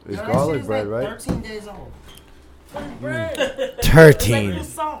It's garlic bread, right? 13 days old. 13.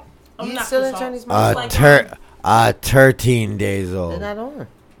 You still in Chinese market? 13 days They're old. not on.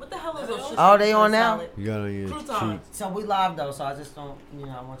 What the hell is this? Oh, they on now? You got on your Croutons. cheek. So we live though, so I just don't,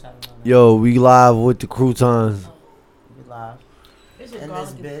 I want y'all to know that. Yo, we live with the croutons. We live. This is And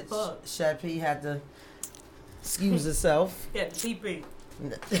this garlic as bitch, fuck. Chef P had to excuse herself. Yeah, TP.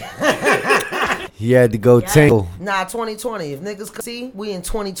 He had to go tingle. Nah, 2020. If niggas can see, we in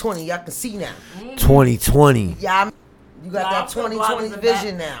 2020. Y'all can see now. 2020. Yeah, you got that I'm still blind 2020 as a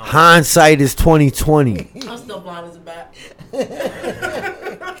vision bat. now. Hindsight is 2020. I'm still blind as a bat.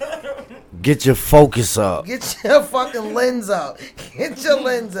 Get your focus up. Get your fucking lens up. Get your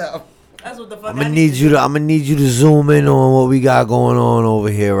lens up. That's what the fuck I'm gonna need you to zoom in on what we got going on over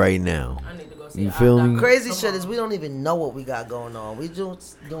here right now. I need to go see You an feel eye me? doctor. Crazy shit is we don't even know what we got going on. We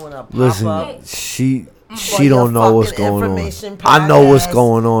just doing a pop Listen, up. she for your don't know what's fucking going on. information I know what's podcast.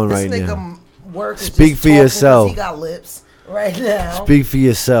 going on This right nigga now. Work is Speak just for talking 'cause yourself. He got lips right now. Speak for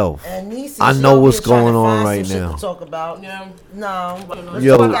yourself. And Niecy, I she know over what's here trying to going on find right some shit now. to talk about. Yeah. No, let's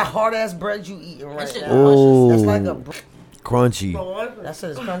Yo. talk about that hard ass bread you eating right shit now. Oh. That's like a. Crunchy. That shit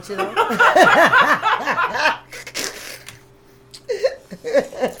is crunchy though.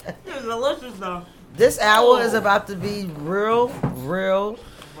 It's delicious though. This hour is about to be real.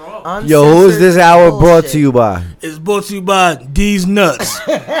 Yo, who is this hour brought bullshit. to you by? It's brought to you by D's Nuts.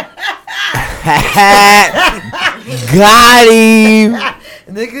 Got him.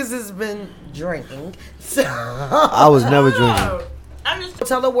 Niggas has been drinking. So I was never drinking. I'm just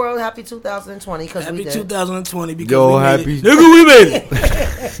tell the world happy 2020 because we Happy did. 2020 because Yo, we made happy- it. Nigga, we made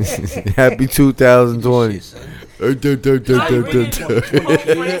it. Happy 2020. Pope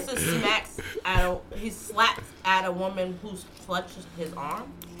Francis he slaps at a woman who clutches his arm.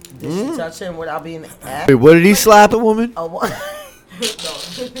 Did she touch him without being asked? Wait, what did he slap a woman? Oh, what? No.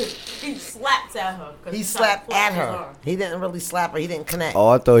 He slaps at her. 'cause He he's trying to slapped clutch at his her. arm. He didn't really slap her. He didn't connect. Oh,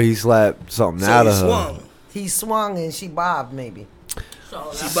 I thought he slapped something out of her. Swung. He swung and she bobbed maybe. So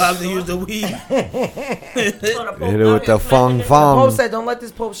She that's bobbed and used the weed. so the Pope Hit her out with here the fung smacking fung. Pope said, "Don't let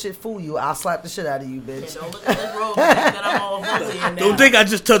this Pope shit fool you. I'll slap the shit out of you, bitch." his- Don't look at this robe and think that I'm all holy and Don't think I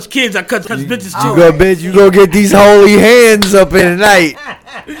just touch kids. I touch bitches You too. go, bitch. You go get these holy hands up in the night.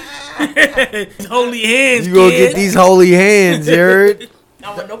 Holy hands, You go kid. get these holy hands. You heard?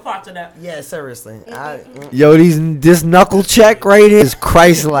 I want no part of that. Yeah, seriously. Yo, this knuckle check right here is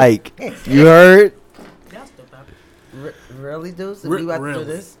Christ-like. You heard? Y'all stupid. Really, dudes? Re- We about to really.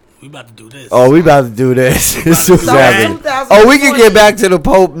 do this? We about to do this. Oh, we about to do this. It's what's So, happening. 2020. Oh, we can get back to the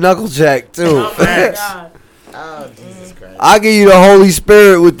Pope knuckle check too. Oh my God. Oh, Jesus Christ. I'll give you the Holy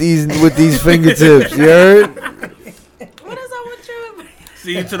Spirit with these fingertips. You heard? What is up with you?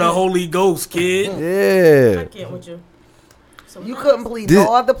 See you to the Holy Ghost, kid. I Yeah. can't with you. So You couldn't believe This-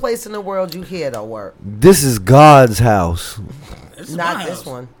 no other place in the world you hear that word. This is God's house. This is Not my this house.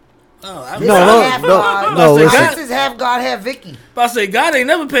 one. Oh, I This No, is no, half no, God. no, This listen. is half God, half Vicky. About to say, God ain't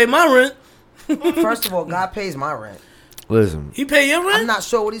never paid my rent. First of all, God pays my rent. Listen. He pay your I'm rent? not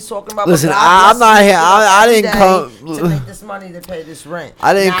sure what he's talking about. Listen, but I'm God not blesses here. me I every didn't day come- to make this money to pay this rent.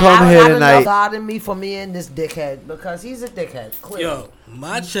 I didn't Now, come I here got tonight. enough out of me for me and this dickhead because he's a dickhead. Clearly. Yo,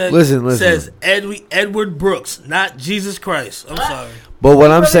 my check Listen. says Edward Brooks, not Jesus Christ. I'm sorry. But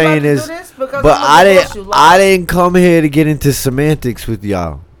what I'm really saying about to is, do this? Because but I'm I gonna didn't. divorce you I live. didn't come here to get into semantics with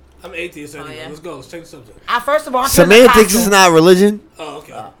y'all. I'm atheist anyway. yeah. Let's go. Let's change the subject. First of all, I'm Semantics is not religion. Oh,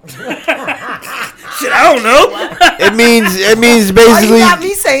 okay. Shit, I don't know. It means Why you basically. got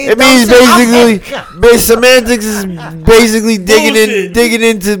me saying It dumb means shit? basically, semantics is basically Bullshit. digging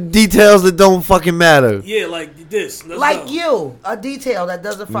into details that don't fucking matter. Yeah, like this. Let's Like go. you, a detail that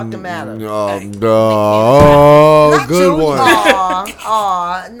doesn't fucking matter. Oh, Not good you. one.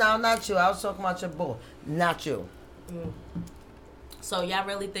 No, not you. I was talking about your bull. Not you. So y'all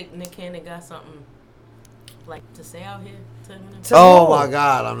really think Nick Cannon got something like to say out here to Eminem? Oh my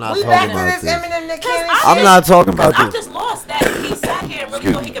God, I'm not We talking back to about this this. Eminem Nick Cannon I- I'm not talking about I'm this. just lost that he sat here and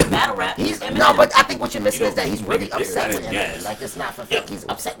really thought he could battle rap. Eminem. No, but I think what you're missing is that he's really upset with him. Like it's not for fake. He's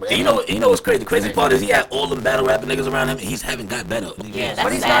upset with him. You know what's crazy? The crazy part is he had all them battle rapping niggas around him, and he's haven't got better. Yeah, that's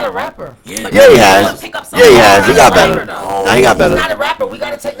But he's sad. not a rapper. Yeah, Yeah, he has. Pick up Yeah, he has. He something. got He's a better. rapper, though. No, he got He's better. not a rapper. We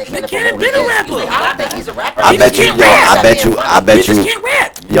gotta take Nick Cannon for Cannon who he been a is. rapper. I don't think he's a rapper. I bet you. Yo, I bet you. I bet He just you. can't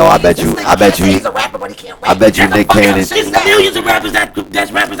rap. Yo, I bet you. I bet He's a you. rapper, but he can't rap. I bet you Nick Cannon. There's millions of rappers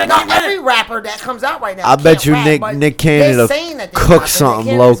that's rappers that No, can't rap. every rapper that comes out right now. I bet can't you rap, but Nick Cannon they're will saying that they cook rap, but Nick something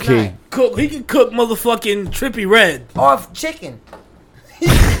Cannon's low key. not. He can cook motherfucking Trippy Red. Or chicken.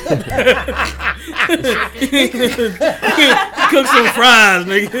 Cook some fries,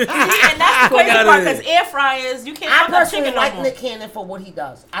 nigga. And that's the crazy outta part, here. because air fryers, you can't I fuck up personally chicken no like more. Nick Cannon for what he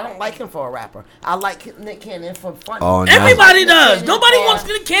does. I don't like him for a rapper. I like Nick Cannon for funny. Oh, no. Everybody Nick does. Cannon Nobody for- wants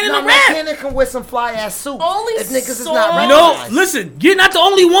Nick Cannon to Nick rap. Cannon can wear some fly ass suits. Only if niggas is song- not No, recognized. listen, you're not the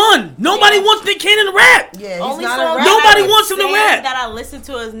only one. Nobody wants Nick Cannon to rap. Yeah, he's Only not song a rapper. Nobody that I wants him to sang rap. that I listened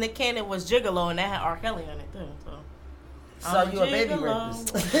to as Nick Cannon was Gigolo, and that had R. Kelly on it too. So I'm you a baby gigolo.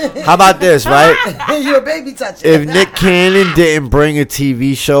 rapist. How about this, right? You a baby toucher. If Nick Cannon didn't bring a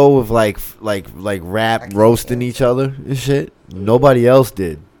TV show with like rap roasting each other and shit, nobody else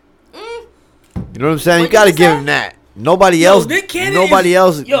did. You know what I'm saying? What You got to did you give say? him that. Nobody Yo, else. Nick Cannon Nobody is-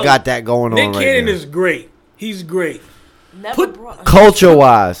 else yo, got that going Nick on right Cannon now. is great. He's great. Never Put brought Culture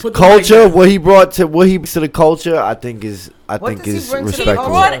wise, Put the culture, mic down. what he brought to the culture, I think is What does he bring to the respectable.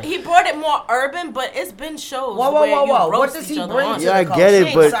 culture? he brought it more urban, but it's been shows Whoa, whoa, where whoa, you whoa. What roast does each he other bring on to Yeah, I the get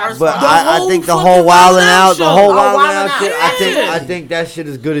it, culture? but The I whole think the fucking whole Wild Wildin' N' Out, Out the show. whole Oh, Wildin' Wildin' Out shit, Out, yeah. I think that shit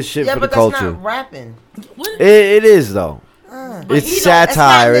is good as shit Yeah, for the but culture. that's not rapping. It is though. But It's he don't-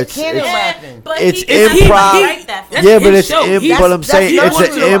 satire. That's not Nick It's Cannon rapping. But It's he cannot improv. write that for That's yeah, his but it's show. but I'm That's saying it's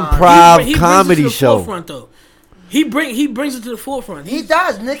nursery an rhyme. improv He brings it to comedy the show. forefront, though. He brings it to the forefront. He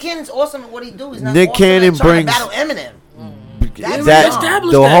does. Nick Cannon's awesome at what he do. He's not Nick awesome Cannon at trying brings- to battle Eminem. That's That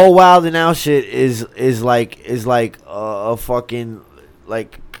established the that. whole Wild and Out shit is like a fucking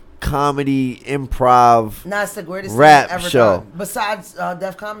like comedy improv. Nah, it's the greatest Rap thing ever show. done. Besides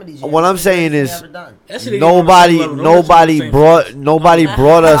Def Comedy Jam. What I'm it's the saying greatest is thing ever done. That shit ain't even on the nobody same level. Don't listen to the same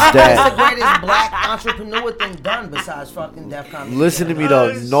brought us That's that. the greatest black entrepreneur thing done besides fucking Def Comedy Listen to Jam. me though.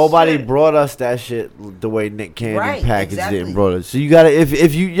 Oh, Nobody shit. brought us that shit the way Nick Cannon Right, packaged it exactly. and brought it. So you gotta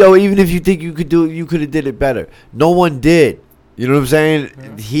if you even if you think you could do it, you could have did it better. No one did. You know what I'm saying?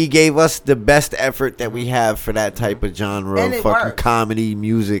 Mm-hmm. He gave us the best effort that we have for that type of genre And of it fucking works. comedy,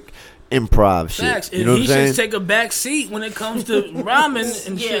 music, improv shit. Facts. You know what he I'm saying? should take a back seat when it comes to rhyming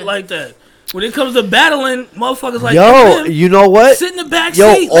and Yeah. shit like that. When it comes to battling, motherfuckers like Yo, Eminem, you know what? sit in the back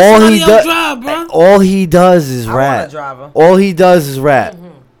Yo, seat. all Let somebody he else does, drive, bro. all he does is I want a rap. driver. All he does is rap.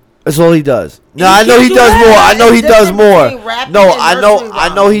 That's all he does. No, He I know can't he do does that. more. I know he It's does different more. between rapping No, and I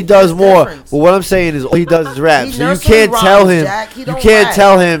nursery know he rhymes. does There's more. difference. But what I'm saying is all he does is rap. He So you nursery can't tell rhymes, him. Jack. He You don't can't rap.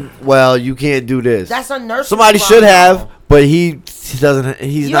 tell him. Well, you can't do this. That's a nursery Somebody rhyme, should have, though. but he doesn't.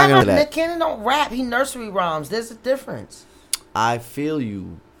 He's You not know gonna do Nick that. Cannon don't rap. He nursery rhymes. There's a difference. I feel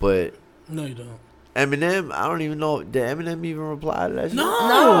you, but No, you don't. Eminem. I don't even know. Did Eminem even reply to that shit? No.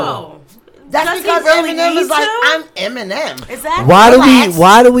 No. That's Does he because really Eminem need is like, to? I'm Eminem. Exactly. Relax.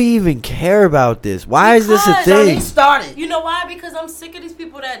 Why do we even care about this? Why is this a Because- So he thing? started. You know why? Because I'm sick of these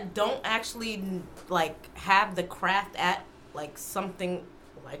people that don't actually like have the craft at like something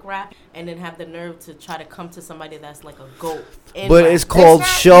like rap, and then have the nerve to try to come to somebody that's like a goat. in But rap. it's called not-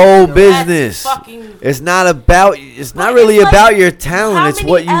 show that's business. fucking- It's not about. It's not But really it's like, about your how talent. It's many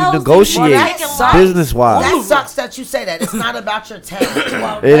what you L's negotiate did you That take in sucks. life? business wise. That sucks that you say that. It's not about your talent.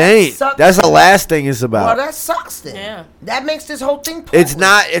 Well, It that ain't. sucks. That's the last thing it's Well, about. that sucks then. Yeah. That makes this whole thing It's pointless.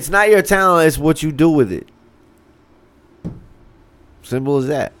 not. It's not your talent. It's what you do with it. Simple as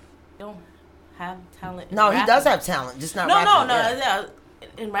that. Don't have talent. in No, he rapping. does have talent, just not No, rapping. no, Yeah. yeah.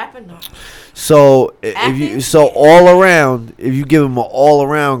 In rapping, no. So if you Acting? so all around, if you give him an all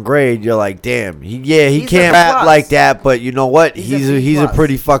around grade, you're like, damn, he He's a can't rap plus. like that, but you know what? He's a He's a plus.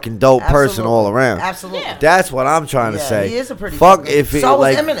 pretty fucking dope person all Absolutely. around. Absolutely. Yeah. That's what I'm trying to Yeah, say. he is a pretty fuck fucking- if it So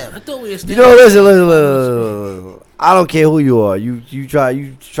like was Eminem. I thought we you know listen. I don't care who you are. You try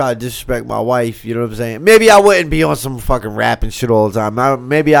to disrespect my wife. You know what I'm saying? Maybe I wouldn't be on some fucking rapping shit all the time.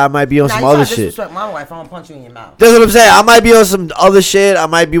 Maybe I might be on Nah, some you other try to shit. disrespect my wife, I'm gonna punch you in your mouth. That's what I'm saying. I might be on some other shit. I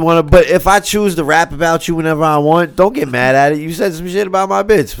might be one of. But if I choose to rap about you whenever I want, don't get mad at it. You said some shit about my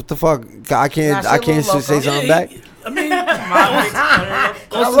bitch. What the fuck? I can't. Nah, I she a can't little say loco. something back. I mean, A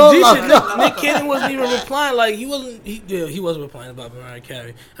on little some G shit, loco. Nick Cannon wasn't even replying. Like he wasn't. He wasn't replying about Mariah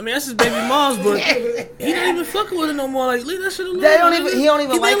Carey. I mean, that's his baby mom's, but he not even fucking with her no more. Like leave that shit alone. They don't nigga. even- he don't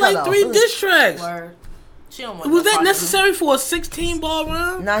even He like made her, like though. 3 diss tracks. Word. She don't want Was no that part of it. necessary for a 16-ball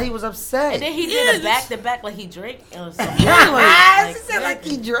round? Now he was upset. And then he Yeah, did a back to back like he Drake or something. He said like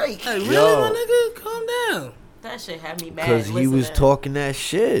he Drake. Like really, Yo. my nigga, calm down. That shit had me mad. Because he was listening. talking that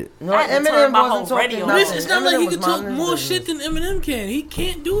shit. No, I had to turn Eminem my wasn't whole talking radio nothing. off. It's not like Eminem he was can talk minding his more business. shit than Eminem can. He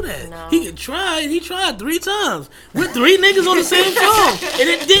can't do that. No. He could try. He tried 3 times with 3 niggas on the same song, and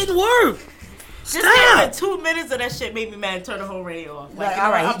it didn't work. Just hearing Stop. 2 minutes of that shit made me mad and turn the whole radio off. Like, you know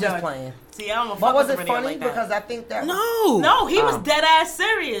all right, what, he's I'm just done. playing. See, I don't know. But was it funny? Because I think that No. No, he was Oh. dead ass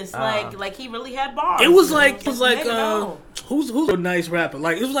serious. Like he really had bars. It was you know? like Nigga, no. who's a nice rapper?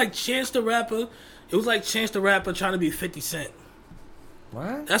 Like it was like Chance the Rapper. It was like Chance the Rapper trying to be 50 Cent.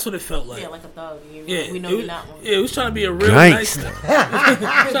 What? That's what it felt like. Yeah, like a thug. Yeah, we know it you're was- not one. Yeah, he was trying to be a real nice. Gangster.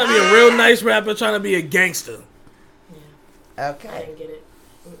 trying to be a real nice rapper, trying to be a gangster. I Okay. didn't get it.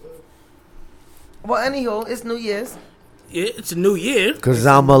 Well, anywho, it's New Year's. Yeah, it's a new year. Cause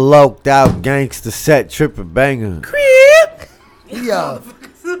I'm a loped out gangster set tripping banger. Yo,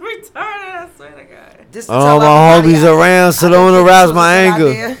 Retarded, I swear to God. just to All tell my everybody, homies around, so don't arouse my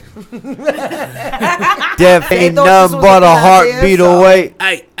anger. Death ain't thought nothing this was but a a good heartbeat idea, so- away.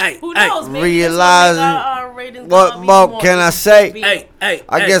 Hey, Who knows? Maybe realizing this will make our ratings go what up even more can I say? Hey, I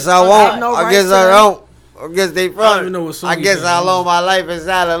hey. guess I I won't. know, I right, guess I sir? don't. I guess they even front. know what song I you guess got, I man. low my life is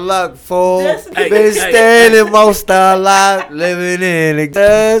out of luck, fool. This- Hey, Been hey. standing most of life, living in a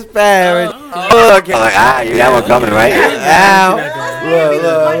just paradise. Look, Like, you got one coming, right? Ow.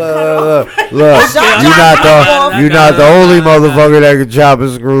 Look. Shut You're not the only motherfucker that can chop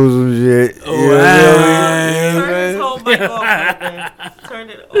and screw some shit. You know what I mean? Turn this whole mic off right there. Turn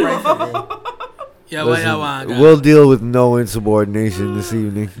it off. Yeah, Listen, we'll deal with no insubordination this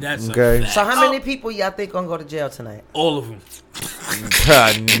evening. That's a Okay, So how many people y'all think gonna go to jail tonight? all of them.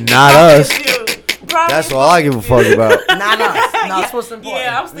 not us. That's all I give a fuck about. Not us. No, that's what's important.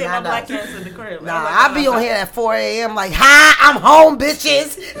 Yeah, I'm staying my Not black us. ass in the crib. Nah, I be on here at 4 a.m. like, hi, I'm home,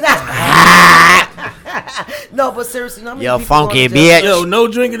 bitches. No, but seriously, how many Yo, people funky going to jail? bitch. Yo, no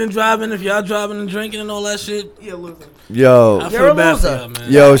drinking and driving. If y'all driving and drinking and all that shit, You're losing. Yo, I You're feel a bad for loser. y'all,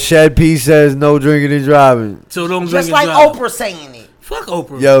 man. yo, Shed P says no drinking and driving. So don't drink Just and like drive. Oprah saying it. Fuck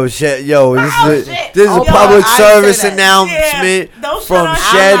Oprah. Yo, Shed, yo, this is shit. this is a Oh, public yo, I service say that. announcement Yeah, don't from shut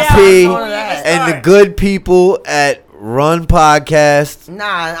Shed us P down before we even and the start. good people at Run Podcast.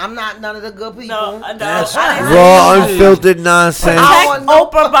 Nah, I'm not none of the good people. No, no. That's I didn't Raw, crazy. unfiltered nonsense. I Check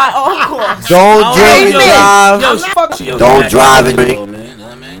want Oprah by Uncle. Don't drink and yo, drive. yo, I'm not fucking- yo, Don't yo, drive and yo, drink. man, you know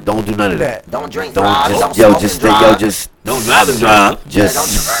what I mean? Don't do none of that. Don't drink, Don't drive. just, Don't yo, smoke just and stay, yo, drive. just Don't drive and drive.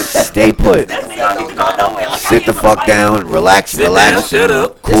 just stay put. Don't go nowhere. Like, Sit the fuck down, relax, Sit down, relax. shut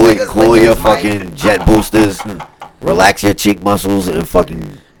up. Cool your fucking jet boosters. Relax your cheek muscles and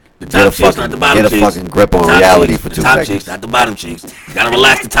fucking The get a top cheeks, not the bottom fucking cheeks. grip on Top reality cheeks, for the 2 top seconds. cheeks, not the bottom cheeks. You gotta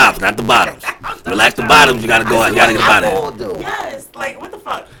relax the tops, not the bottoms. Relax the bottoms. You gotta go out. You gotta get them out of there. yes. Like, what the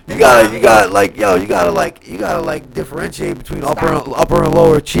fuck? You gotta like differentiate between upper and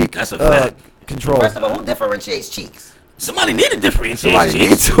lower cheek. That's a fact. Control. First of all, who differentiates cheeks? Somebody need to differentiate. Somebody cheeks.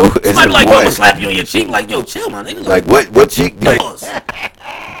 needs to. It's Somebody like, I'ma important. slap you on your cheek. Like, yo, chill, my nigga. Like what cheek? Pause.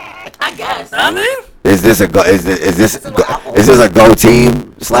 I guess. I mean, Is this a a go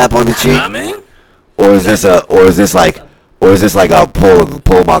team slap on the cheek, I mean, or is this like a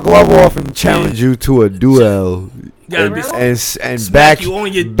pull my glove off and Challenge you to a duel. gotta And, be and Smack back you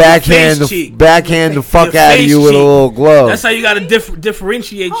on your backhand face the cheek. backhand the fuck Your out of face you with a cheek. little glove. That's how you gotta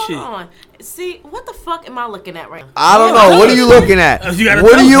differentiate Hold shit. on. See, what the fuck am I looking at right now? I don't know. What are you looking You at? gotta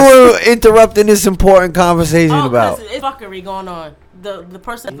What tell are you us. interrupting this important conversation Oh, about? because it's fuckery going on. The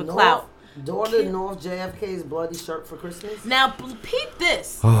person for clout. Daughter North JFK's bloody shirt for Christmas. Now, peep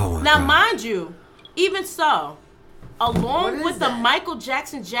this. Oh my now, God. mind you, even so, What along is with the that? Michael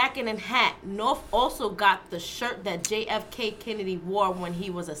Jackson jacket and hat, North also got the shirt that JFK Kennedy wore when he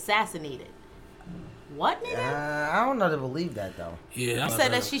was assassinated. What, nigga? I don't know to believe that though. Yeah, She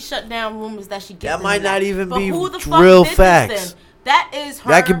said that she shut down rumors that she That gifted might him not that. even But be who the fuck real did this facts. then? That is her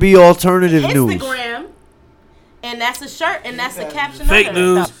That could be alternative news. Instagram, and that's a shirt, and that's the caption. Fake under it.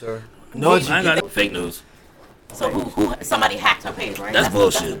 news. No, I ain't got it. Fake news. So who somebody hacked her page, right? That's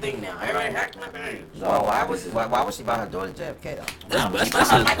bullshit. That's the thing now. Everybody hacked my page. So why was she by her daughter JFK though?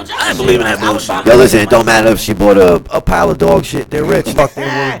 I ain't believing that bullshit. Yo, listen, it don't matter if she bought a pile of dog shit. They're rich. Fuck they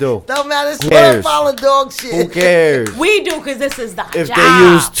wanna do? Don't matter. Who cares? She follow dog shit. Who cares? We do because this is the If job.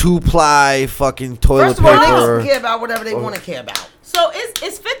 they use 2-ply fucking toilet First of all, niggas paper. can care about whatever they want to care about. So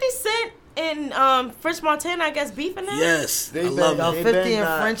is 50 Cent and French Montana, I guess, beefing now? Yes, I They love been- Yo, it. They 50 been and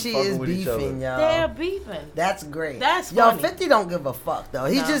not Frenchie fucking is with each beefing, They're y'all. beefing. That's great. That's Yo, funny. 50 don't give a fuck though.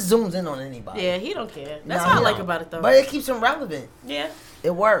 He No. just zooms in on anybody. Yeah, he don't care. That's Nah, what I he like don't. about it, though. But it keeps him relevant. Yeah.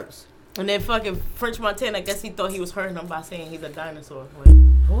 It works. And then fucking French Montana, I guess he thought he was hurting him by saying he's a dinosaur. Like,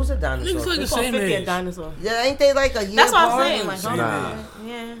 Who's a Niggas dinosaur? like he the called same 50 a age. dinosaur. Yeah, ain't they like a year That's what I'm apart? saying. Like, hold Nah. on.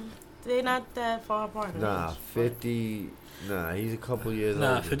 Yeah. They're not that far apart. Nah, 50. Nah, he's a couple years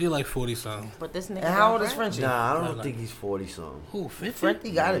Nah, older. 50 like 40 something. But this nigga. And how old got is bread. Frenchie? Nah, I don't Nah, think he's 40 something. Who, 50?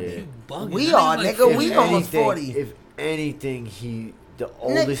 Frenchie gotta Yeah. be. Bugging. We That are, nigga like nigga. 50. We almost Anything- 40. If anything, the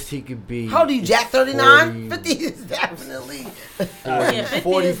oldest he could be. How old are you, is Jack? 39? 40. 50 is definitely. Yeah, 50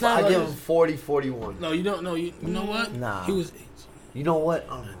 40, is not I give old. him 40, 41. No, you don't know. You know what? Nah. He was. You know what?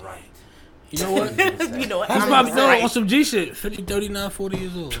 I'm right. You know what? He's You know what? probably doing on some G shit. 50, 39, 40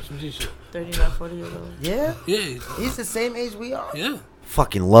 years old. Some G shit. 39, 40 years old. Yeah, Yeah, he's the same age we are. yeah.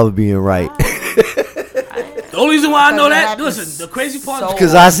 Fucking love being right. The only reason why I know that, Because it listen, the crazy part so- is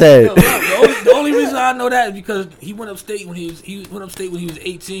Because I said, the only reason I know that is because he went upstate when he was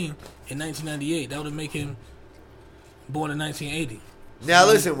 18 in 1998. That would make him born in 1980. now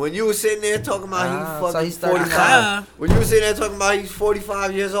listen, when you were sitting there talking about so he's 45, when you were sitting there talking about he's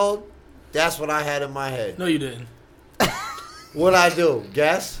 45 years old, that's what I had in my head. No, you didn't. What'd I do?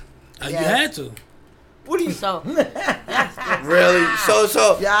 Guess? You had to. What do you So really?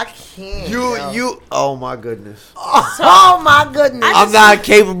 So Yeah, I can't. you. Oh my goodness! Oh my goodness. I'm not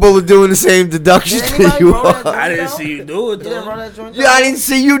capable of doing the same deductions Did that anybody you roll that are. I didn't see you do it You didn't roll though. that joint? Yeah, I didn't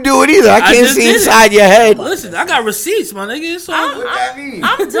see you do it either. I can't just see did it. inside your head. Listen, I got receipts, my nigga. It's all good.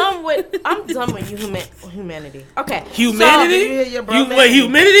 I'm done with humanity. Okay. Humanity? Did you hear your brother? Wait,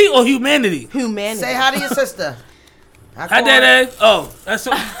 humanity or humanity? So, humanity. Say hi to your sister. Hi, Dad. Oh, that's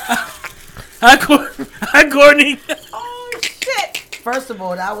so. Hi, Courtney. Oh shit! First of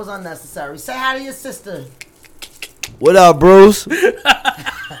all, that was unnecessary. Say hi to your sister. What up, Bruce?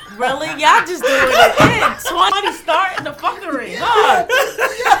 Really? Y'all just doing it again. 20 starting the fuckery. Huh?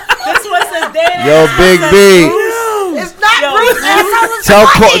 This one says Dad. Yo, Big B. It's not Yo, Bruce.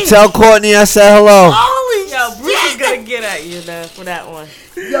 Tell Courtney I said hello. Holy Yo, Bruce is shit! gonna get at you though for that one.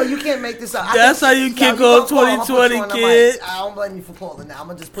 Yo, you can't make this up. That's how you kick go off 2020, kid. I don't blame you for calling now. I'm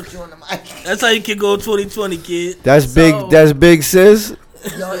gonna just put you on the mic. That's how you can go 2020, kid. That's big. That's big, sis.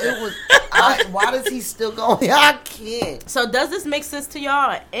 Yo, it was. Why does he still going? I can't. So does this make sense to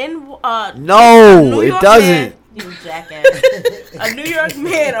y'all? In No, New it York doesn't. Man, you jackass. A New York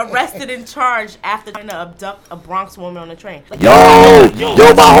man arrested and charged after trying to abduct a Bronx woman on a train. Like, Yo,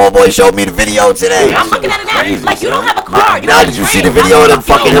 my homeboy showed me the video today. I'm looking at it now. Like, you don't have a car. You Now, don't did you have a see the train. video of them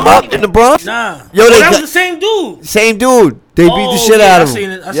fucking him up in the Bronx? Nah. Yo, they that was got- the same dude. Same dude. They beat the shit out of him. I seen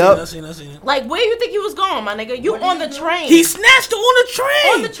it. I Yep. seen it. like, where you think he was going, my nigga? You on the train. He snatched her on the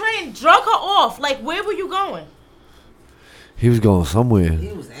train. on the train, drug her off. Like, where were you going? He was going somewhere.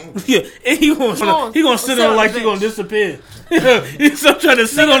 He was angry. Yeah, and he gonna sit on her like she gonna disappear. He's still trying to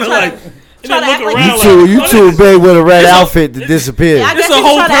sit on her like, and try then to look act like around You like, too big with a red It's a- outfit to disappear. Yeah, I It's guess a he was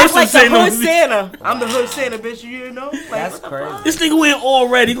whole trying to act person like the saying hood no. Santa. I'm the hood Santa, bitch. You know? Like, That's what the crazy. fuck? This nigga went all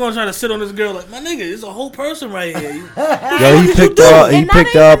red. He gonna try to sit on this girl like, my nigga, it's a whole person right here. Yo, he picked her up. He And not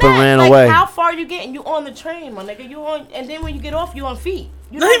picked her even up and that, ran like, away. How far you getting? You on the train, my nigga. You on, and then when you get off, you on feet.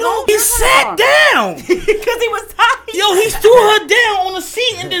 You No, don't he go sat down. because he was tired. Yo, he threw her down on the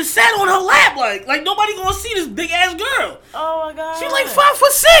seat and then sat on her lap like nobody gonna see this big ass girl. Oh my god. She was like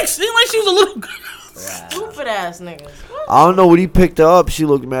 5'6". It ain't like she was a little girl. Stupid ass niggas. I don't know when he picked her up. She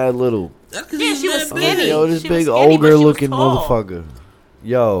looked mad little. That's 'cause Yeah, he's she was mad big. skinny. Yo, this She was big skinny, but ogre she was looking tall. motherfucker.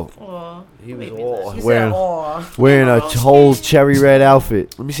 Yo, Aw, he was baby all She wearing said, "Oh, wearing a whole cherry red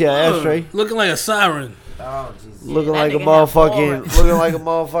outfit. Let me see her ashtray. Looking like a siren. oh Jesus." Looking that like a nigga had motherfucking. Looking like a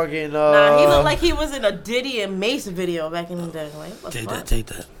motherfucking. Nah, he looked like he was in a Diddy and Mace video back in the day. Like, what the Take fuck? that, take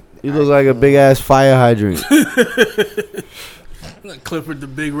that. He looked like a big ass fire hydrant. Like Clifford the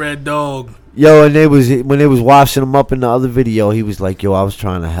big red dog. Yo, and when they was washing him up in the other video, he was like, "Yo, I was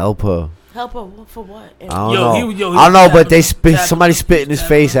trying to help her." Help her for what? I don't Yo, know. he was- yo, he I don't was know, but tapping they him, spit. tapping Somebody him, spit in his tapping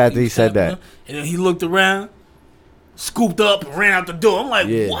face him, after he said tapping that. him. And then he looked around, scooped up, and ran out the door. I'm like,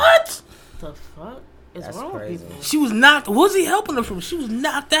 Yeah. what? The fuck is That's wrong crazy. with people? She was knocked. What was he helping her from? She was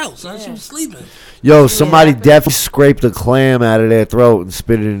knocked out, son. She was sleeping. Yo, somebody Yeah. definitely scraped a clam out of their throat and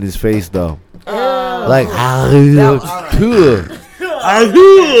spit it in his face, though. Like, All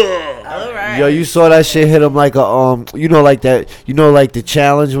right. yo, you saw that shit hit him like a you know, like that, like the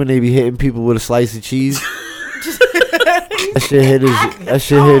challenge when they be hitting people with a slice of cheese. That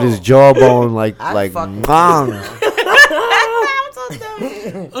shit hit his jawbone like fucking- mong.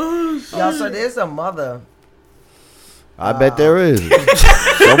 Yo, so there's a mother. I bet there is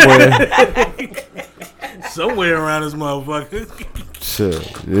somewhere. Somewhere around this motherfucker.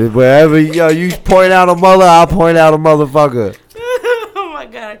 Shit. Wherever you point out a mother, I'll point out a motherfucker. Oh my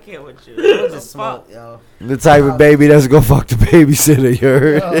god, I can't with you. There's a smoke, yo. The type of baby that's gonna fuck the babysitter, you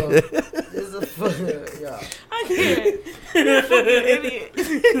heard? Yo, there's a yo. I can't. You're a fucking idiot.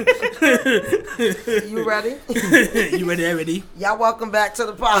 You ready? You ready? Y'all welcome back to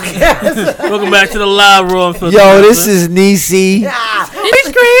the podcast. Welcome back to the live room. Yo, this is Niecy.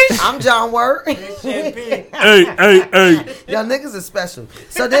 I'm John Word. Hey. Y'all niggas are special.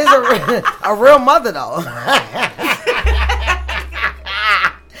 So there's a real mother though.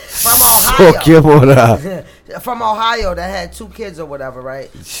 From Ohio. Fuck your mother. From Ohio that had 2 kids or whatever, right?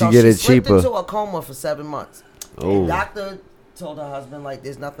 She get it slipped cheaper. into a coma for 7 months. Oh. Doctor told her husband, like,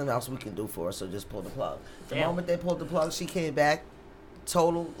 there's nothing else we can do for her, so just pull the plug. The moment they pulled the plug, she came back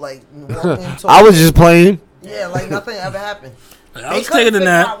total, like, walking, I was just playing. yeah, like nothing ever happened. Like, I They was couldn't taking a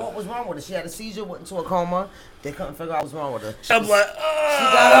figure nap. out what was wrong with her. She had a seizure, went into a coma. They couldn't figure out what was wrong with her. I'm like, She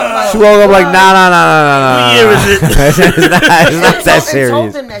got up like, She woke up like, nah. What year is it? it's not that and told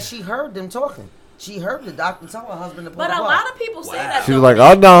serious. them that she heard them talking. She heard the doctor tell her husband to pull But the a plug. lot of people say that. She was though, like,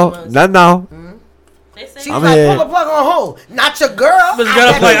 baby oh boomers. no. They say She I'm was like, here. pull the plug on hold. Not your girl. Bitch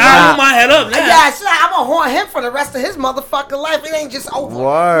got up like, I hold my head up now. Yeah, she's like, I'm gonna haunt him for the rest of his motherfucking life. It ain't just over.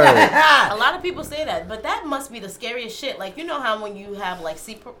 Word. a lot of people say that, but that must be the scariest shit. Like, you know how when you have like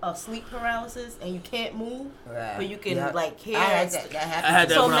sleep paralysis and you can't move, Right. but you can Yeah. like hear. I had and that. st- That I had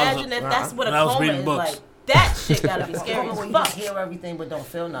happened. that So when I was imagine a- if that's what a when I was coma reading is books. like. That shit gotta be scary When as you fuck. hear everything but don't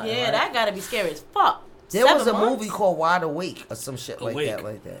feel nothing. Yeah, right? that gotta be scary as fuck. There was a 7 months? movie called Wide Awake or some shit like Awake. that.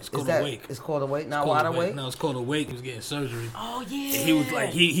 Like that. It's called Is that, Awake. It's called Awake, not Called Wide Awake. Awake. No, it's called Awake. He was getting surgery. Oh yeah. And he was like,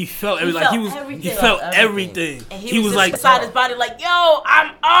 he felt He everything. Like felt he everything. felt Everything. everything. And He was just like, inside his body, like, yo, I'm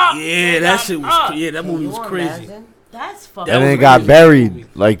up. yeah, nigga, that I'm shit was, up. yeah, that movie Can was you crazy. imagine? That's fucking. That And was then a got crazy buried movie.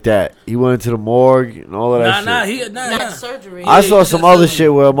 like that. He went into the morgue and all of that Nah, shit. Not surgery. I Yeah, saw he some said other something.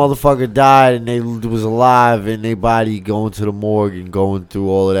 shit where a motherfucker died and they was alive and they body going to the morgue and going through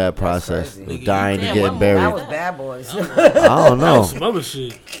all of that process, crazy. of dying Damn, and getting what buried. That was Bad Boys. I don't know. Some other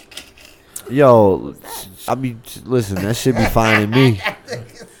shit. Yo, I mean, listen, that shit be finding me.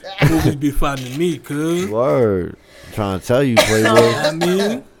 Movies be finding me, cuz. Word. I'm trying to tell you, You Playboy. know what I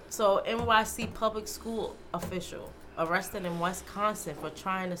mean? So, NYC public school official arrested in Wisconsin for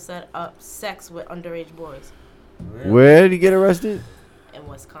trying to set up sex with underage boys Where did he get arrested? in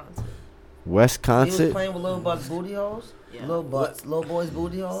Wisconsin. He was Wisconsin? playing with little butts booty holes. Yeah. Little butts, little boys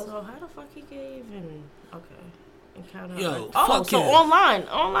booty holes. So how the fuck he can even encounter? Yo, oh, fuck so him.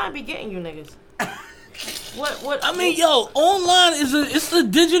 online be getting you niggas. What? I mean, yo, online it's a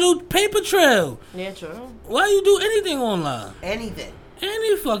digital paper trail. Yeah, true. Why you do anything online? Anything.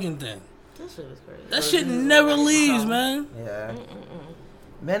 Any fucking thing. This shit is crazy. That shit never leaves, man. Yeah.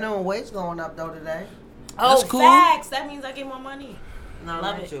 Minimum wage going up though today. Oh, That's cool. facts. That means I get more money. No, Love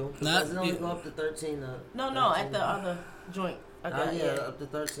not it. you. Not- Does it only yeah. go up to 13? No, at the other joint. I Oh got yeah, yeah. up to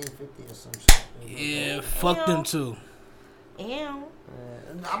 13.50 or some shit. Yeah, fuck them too. Ew.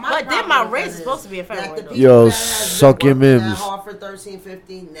 But then my race is supposed to be a fair one, though. Yo, suck your mims. Hartford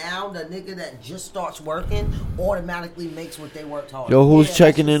 13.50. Now the nigga that just starts working automatically makes what they worked hard. Yo, who's Yeah,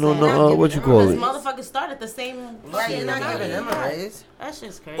 checking that's in on the, sad. what you call This it? motherfucker started the same Right, fucking you're not amount. giving them a raise. That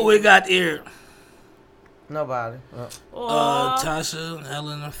shit's crazy. Oh, we got here. Nobody. Aw. Tasha,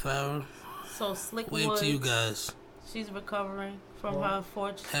 Helena Farrell. So Slick Wave Woods, to you guys. she's recovering from her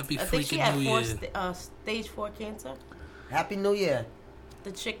fortune. Happy I think she freaking had New Year. stage 4 cancer. Happy New Year.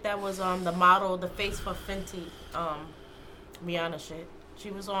 The chick that was the model, the face for Fenty, Rihanna shit.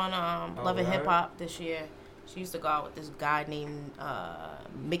 She was on Love and right. Hip Hop this year. She used to go out with this guy named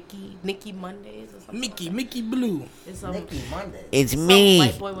Nicky Mondays or something. Mickey Blue. It's some Nicky Monday. It's some me,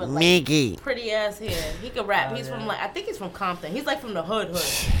 white boy with, like, Mickey. pretty ass hair. He could rap. He's from I think he's from Compton. He's like from the hood.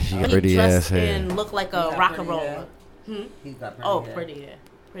 She But he pretty ass dressed hair. and looked like a got rock pretty and roller. hair. He's got pretty Oh, hair. pretty hair.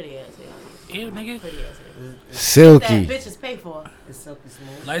 Pretty ass hair. Yeah, nigga. Pretty ass hair. That Silky, bitches pay for. It's silky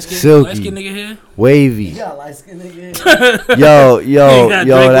smooth. Light skin Silky. nigga here. wavy. Yeah, light skin nigga. Yo, got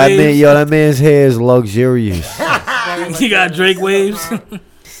Drake waves. that man's hair is luxurious. You got Drake waves.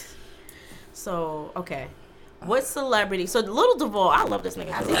 So, okay. What celebrity? So, Little Duval, I love this nigga.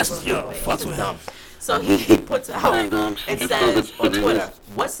 That's- yo, fuck with him. So, he puts out and says on Twitter,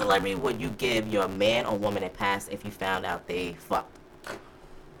 what celebrity would you give your man or woman that passed if you found out they fucked?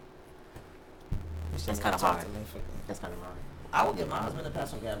 That's kind of hard. That's kind of hard. I would give my husband a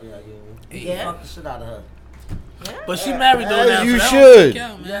pass on Gabrielle Union. Yeah? Fuck the shit out of her. But she married though As now. you so that should. don't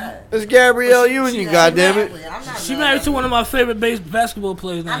count, man. Yeah. It's Gabrielle Union, goddammit. Exactly. I'm not She mad married at to you. one of my favorite basketball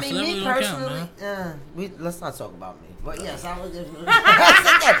players now. I so mean, that me really don't count, personally, man. let's not talk about me. But yes, I would give.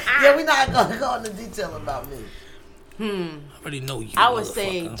 Yeah, we're not gonna go into detail about me. I already know you. I would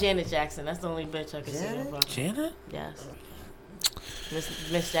say motherfucker. Janet Jackson. That's the only bitch I can see. Janet? her fuck. Janet. Yes.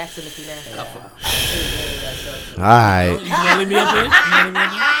 Miss Jackson, if you know. Alright, You gonna leave me up here? You gonna leave me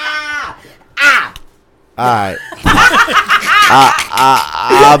up here? alright.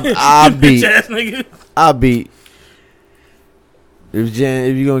 I beat. Bitch ass nigga. I beat. If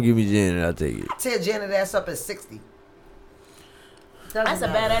you gonna give me Janet, I'll take it. Tear Janet ass up at 60. That's a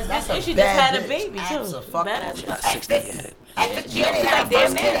badass bitch. And she just Bad had a bitch. baby, too. Abso-fucking- Badass. At 50, Yeah, like damn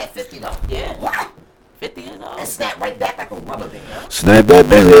damn near. at 50 though. Yeah. What? 50 years old. And snap right back like a rubber band. Snap that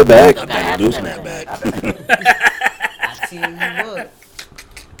baby back. Okay, I Do do snap that. back. I see you would.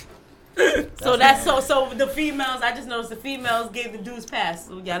 So that's so the females. I just noticed the females gave the dudes pass.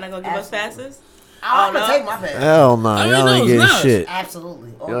 So y'all not gonna give us passes? I'm gonna take my pass. Hell nah, I y'all already ain't know getting it's Nas. shit.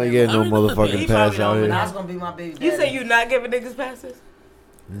 Absolutely. Y'all ain't getting no I already know that, motherfucking he pass probably out don't here. Nas gonna be my baby daddy. You say you not giving niggas passes?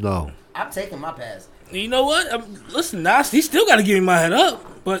 No. I'm taking my pass. You know what? Listen, Nas, he still got to give me my head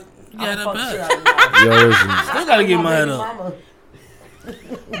up, but yeah, I'll fuck that shit bad. out of Nas. Yo, listen. Still got to give me my head baby up. mama.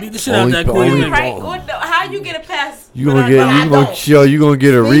 Beat the shit out of that Only- queen. only- Right? What the, how you get a pass? You when gonna I get don't? you gonna yo you gonna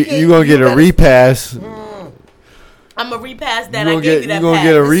get a Speaking, you gonna get you a better- repass. I'm a repass that You I gonna gave get you that you gonna pass.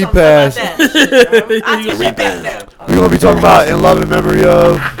 get a There's something repass. about that. I take that back now. We're gonna be talking about in love and memory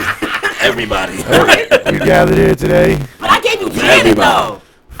of. Everybody. We gathered here today But I gave you Janet though.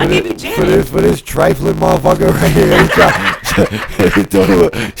 I gave you Janet. for this trifling motherfucker right here.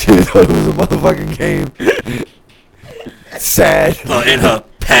 She thought it was a motherfucking game. Sad. In her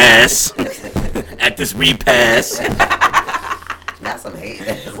pass. At this repass. That's some hate.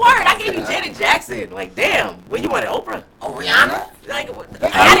 Word, I gave you Janet Jackson. Like, damn, when you wanted Oprah? Oh, Rihanna? Like,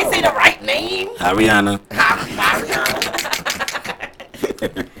 I didn't say the right name. Hi, Rihanna.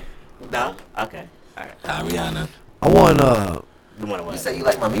 No? Okay. Alright. Hi, Rihanna. I want You want You to say you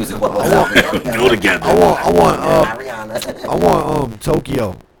like my music? What Go together. I want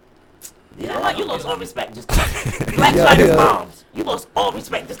Tokyo. You know what? You lost all respect. Just Black China's moms. You lost all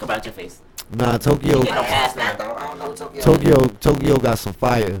respect. Just come out your face. Nah, Tokyo You get no pass now. I don't know Tokyo. Tokyo got some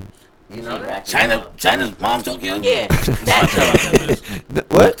fire. You know that? China's mom Tokyo? Yeah. That,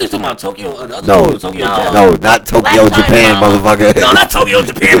 What? They talking about Tokyo or the other No, Tokyo no. Jets. No, not Tokyo, Black Japan, China. motherfucker. No, not Tokyo,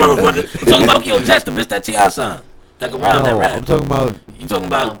 Japan, motherfucker. Talking about Tokyo Jets, the bitch that T.I. son. That can rap that No, rap. I'm talking about. You talking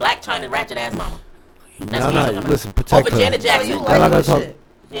about Black China ratchet ass mama. That's No, what no, he's talking about. listen, protect Over her. Janet Jackson. You Y'all like not gonna this talk. shit.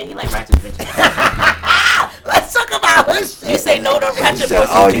 Yeah, he like ratchet bitches. Let's talk about this shit. You say no to ratchet said,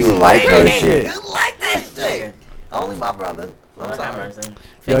 pussy. oh, you like her shit. You like this shit. Only my brother. I'm sorry.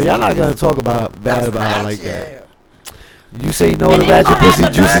 Yo, y'all not gonna talk about bad about her like that. You say no to And then Ratchet you Pussy,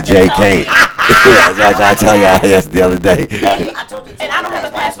 have a Juicy nerve J to can't. tell That's what I tried to tell y'all yes the other day. I told you. And I don't have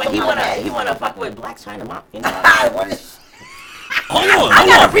a pass, but he wanna fuck with Black China mom. You know? What is? Hold I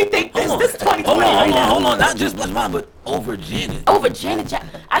gotta on. rethink this. This 2020 Hold on. Not just Black Mom, but over Janet. Over Janet Jackson.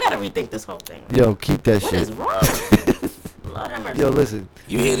 I gotta rethink this whole thing. Yo, keep that What shit. is wrong? Lord have mercy. Yo, listen.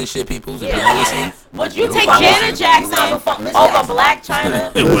 You hear this shit, people? If Yeah. y'all listen, Would you Yo, take fuck Janet listen. Jackson over Black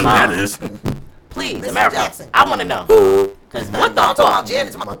China? it wouldn't Mom, matter. please, Mrs. America. Jackson. I want to know. Cause what the I'm talking about fuck?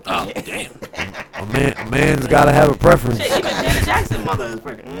 Janet's mama. Oh, damn. A man's gotta have a preference. Shit, even Janet Jackson mother is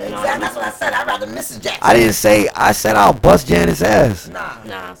freaking. You know what I Exactly. That's what I said. I'd rather Mrs. Jackson. I didn't say. I said I'll bust Janet's ass. Nah. mean?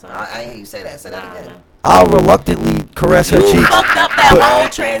 Nah, son. I ain't hear you say that. Say that Nah, again. man. I'll reluctantly caress her You cheeks. fucked up that whole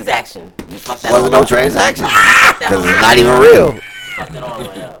transaction. You fucked that Wasn't whole no transaction. that Cause whole- it's not even real. fucked it all the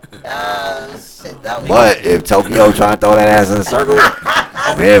way up. Shit. That was. But if Tokyo trying to throw that ass in a circle,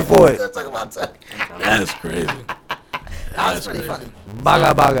 I'm here for it. Let's talk about Tokyo. That's crazy. That was pretty funny.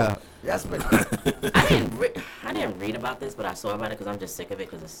 Baga baga. That's pretty funny. I didn't read about this, but I saw about it because I'm just sick of it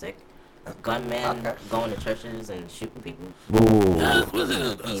because it's sick. Gunmen Okay. going to churches and shooting people. Ooh. Was it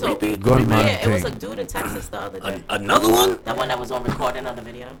a So- repeat? Gunman Yeah, it was a thing. dude in Texas the other day. Another one? That one that was on recording on the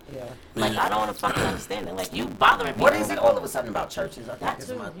video. Yeah. Like, I don't want to fucking understand it. Like, you bothering people. What is it all of a sudden about churches? I think That is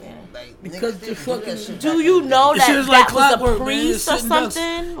too, my yeah. thing. Like, Because niggas the didn't do fucking- that shit Do back you in the know day. This shit that is like that was clockwork, a man. priest It's or sitting ducks.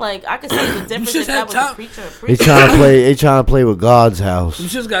 something? Like, I could see the difference should if that have was top- a preacher or They preacher. trying to play with God's house. You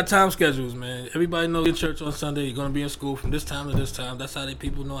just got time schedules, man. Everybody knows in church on Sunday. You're gonna be in school from this time to this time. That's how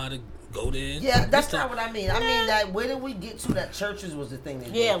people know how to go there. Yeah, that's This not time- what I mean. I mean that where did we get to that churches was the thing they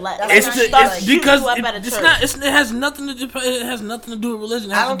Yeah, did? like- That's It's, what the, I start mean, it's like, because shoot you up at a it's church. not. It has nothing to do. It has nothing to do with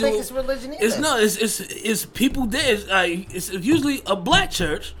religion. It has I don't to do think with, it's religion either. It's no. It's people there. It's usually a black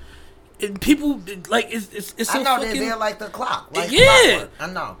church. And people like it's I a know fucking. they're like the clock. Like Yeah. clockwork. I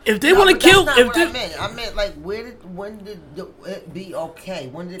know. If they wanna but that's kill- not if what they- I meant. I meant like when did it be okay?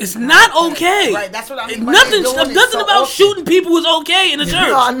 When did it It's become not okay. Right. That's what I mean. by Nothing. they're doing it Nothing so about often. shooting people is okay in the church.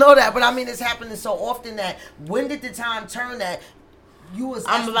 No, I know that, but I mean it's happening so often that when did the time turn that you was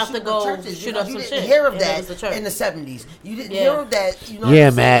I'm asked about shoot to up go churches? shoot You know, up you some didn't shit, hear of and it was that the church. in the 70s. You didn't Yeah. hear of that. You know. Yeah, what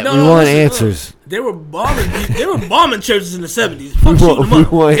I'm saying? Matt. We want listen, answers. They were bombing. They were bombing churches in the 70s. Fuck We shooting want- them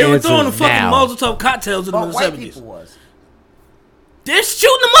up. we want They were throwing the answers fucking now. Molotov cocktails at them in But the white 70s. people was. They're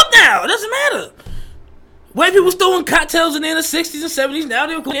shooting them up now. It doesn't matter. White people was throwing cocktails in there in the 60s and 70s. Now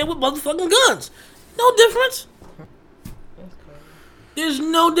they're going in with motherfucking guns. No difference. There's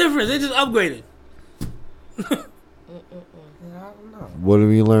no difference. They just upgraded. What did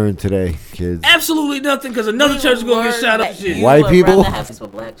we learn today, kids? Absolutely nothing because another church is going to get shot up and shit. White people?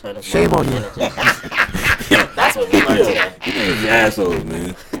 Shame on you. That's what we learned today. You assholes,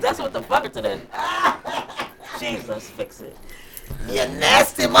 man. That's what the fucker today. Jesus, fix it. You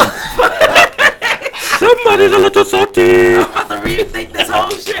nasty motherfucker. Somebody's a little salty. I'm about to rethink this whole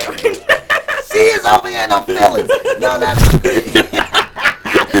shit. She is over here in her feelings. No, that's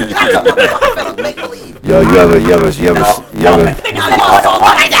make believe. Yo, you ever?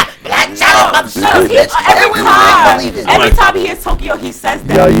 Every time he hears Tokyo, he says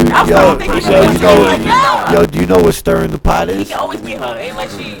that. Yo, do you know what stirring the pot He is? can always be her. Ain't like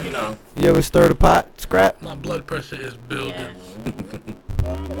she, you know. You ever stir the pot? Scrap? My blood pressure is building.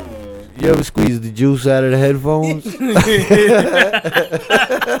 You ever squeeze the juice out of the headphones?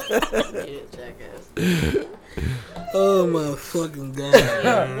 Oh my fucking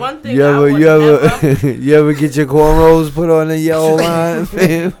god. One thing You I ever, would you never. ever, you ever get your cornrows put on the yellow line,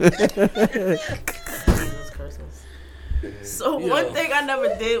 fam? So one thing I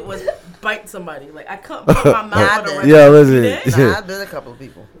never did was bite somebody. Like I couldn't put my mouth on a did. record. Yeah, You listen. did? Nah, I did a couple of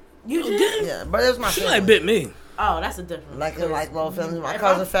people. You did? Yeah, but it was my She family. like bit me. Oh, that's a difference. Like little feelings. My If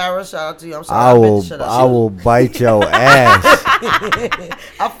cousin I'm- Farrah, shout out to you. I'm I sorry, bit will, the shit out I of you. will bite your ass.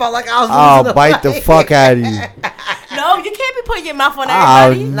 I felt like I was losing I'll the bite the fight. fuck out of you. No, you can't be putting your mouth on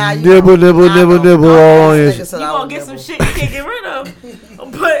I'll everybody. Nah, you nibble, don't. nibble, Nah, nibble, no. nibble Nah, all on this you. nigga said You I gonna would get nibble. some shit you can't get rid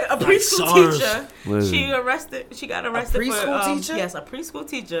of. But a preschool SARS. teacher, Listen. she got arrested for preschool teacher? Yes, a preschool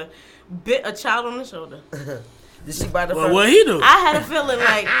teacher bit a child on the shoulder. Did she bite the Well, first? what he do? I had a feeling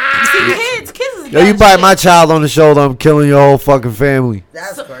like, see, kids is Yo, you bad bite shit. my child on the shoulder, I'm killing your whole fucking family.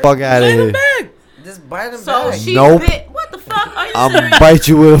 That's So- crazy. Fuck out of Say the here. bag. Just bite him So back. she Nope. bit. What the fuck? Are you I'm serious? gonna bite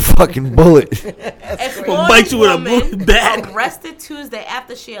you with a fucking bullet. A Gonna bite you with a Florida woman bag. arrested Tuesday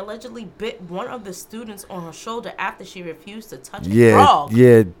after she allegedly bit one of the students on her shoulder after she refused to touch a Yeah, frog.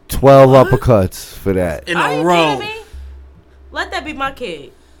 yeah, 12 uppercuts for that. In Are a you row. kidding me? Let that be my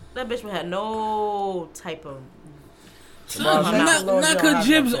kid. That bitch would have no type of. Son, Well, knock Lord, knock you her don't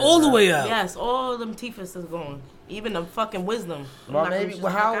jibs have no all the kid, way out. Yes, all them teeth is gone. Even the fucking wisdom. Well, Knock maybe. them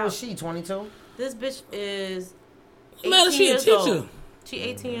Well, shits how old out. was she? 22. This bitch is. Man, 18 she a years teacher. old. She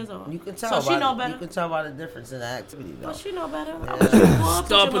 18 years old. You can tell. So she by know the, better. You can tell by the difference in the activity, though. But she know better.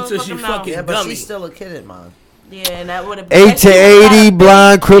 Stop until she fucking- Yeah, but dummy. she's still a kid in mine. Yeah, and that would have 8 to 80,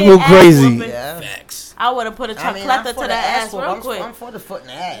 blind, crippled, crazy. Yeah. Facts. I would have put a I mean, chocolate I'm for to the that ass ass whoop. real I'm quick. I'm for the foot in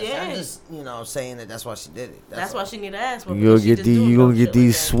the ass. Yeah. I'm just, saying that's why she did it. That's why she need an ass. You gonna get these, you gonna get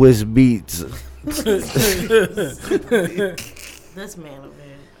these Swiss beats. This man over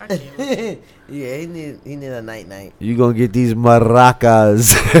here. I can't. Yeah, he need a night. You gonna get these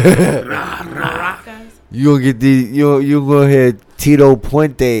maracas. Maracas. You gonna get these. You gonna hear Tito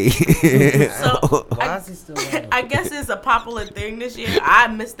Puente. So Why is he still on? I guess it's a popular thing this year. I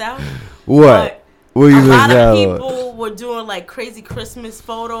missed out. What? But What you a lot missed of out on? people were doing like crazy Christmas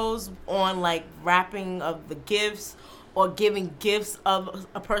photos on like wrapping of the gifts or giving gifts of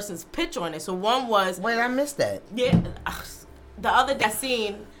a person's picture on it. So one was Wait, I missed that. yeah. The other day I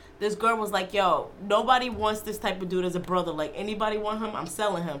seen this girl was like, "Yo, nobody wants this type of dude as a brother. Like anybody want him, I'm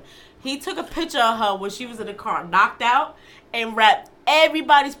selling him." He took a picture of her when she was in the car, knocked out, and wrapped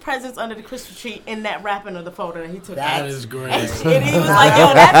everybody's presents under the Christmas tree in that wrapping of the photo that he took. That out. is great. And he was like,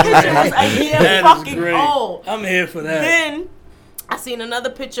 "Yo, that picture was a year That is fucking great. old." I'm here for that. Then I seen another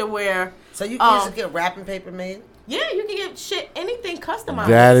picture where, So you can just get wrapping paper made? yeah, you can get shit, anything customized.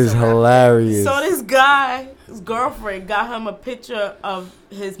 That is So- hilarious. So this guy, his girlfriend, got him a picture of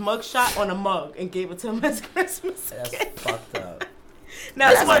his mugshot on a mug and gave it to him as Christmas That's gift. fucked up. Now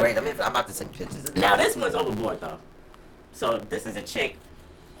That's this one, great. I mean, I'm about to send pictures. Of Now this one's overboard though. So this is a chick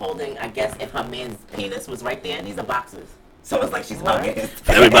holding, I guess, if her man's penis was right there, and these are boxers. So it's like she's hugging his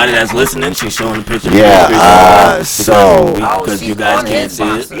Everybody that's listening, she's showing the picture. Yeah, so- because she's you guys on can't his see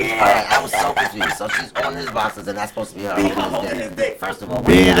boxes. it. Alright, I was so confused. So she's on his boxes, and that's supposed to be her holding his dick. First of all,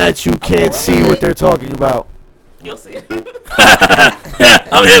 Being that you can't see what they're talking about. You'll see it. Yeah,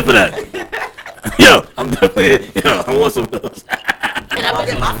 I'm here for that. Yo, I'm definitely. Yo, I want some of those. And I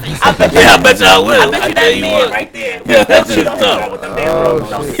bet you my face. Yeah, I bet you I will. I bet you tell that you man what. right there. Yeah, that shit's tough.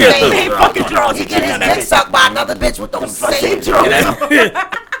 Oh, shit. Yeah. fucking draws. he get his dick sucked by another bitch with those same drugs.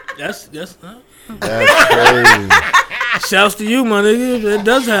 That's That's crazy. shouts to you, my nigga. It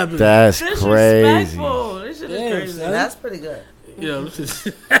does happen. That's crazy. disrespectful. This shit is Damn, crazy. son. That's pretty good. Yo, this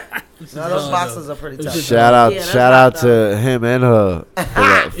is No, those boxes are pretty tough. Shout out, Yeah, that's shout out hot, to him and her for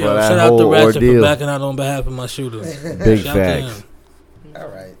that, for yo, that shout out to whole Ratchet for ordeal. backing out on behalf of my shooter. Big Shout out to facts. him. All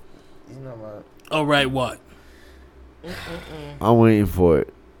right. You know what? All right, what? I'm waiting for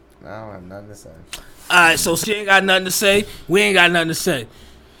it. I don't have nothing to say. All right, so she ain't got nothing to say. We ain't got nothing to say.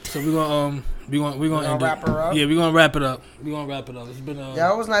 So we gonna end wrap it. her up? Yeah, we gonna wrap it up. It's been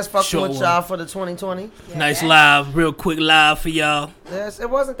Yeah, it was nice fucking short with one. y'all for the 2020. nice live, real quick live for y'all. Yes, it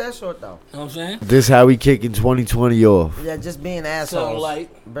wasn't that short though. You know what I'm saying? This how we kicking 2020 off. Yeah, just being So assholes.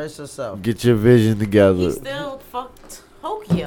 like, Brace yourself. Get your vision He together. still fucked Tokyo.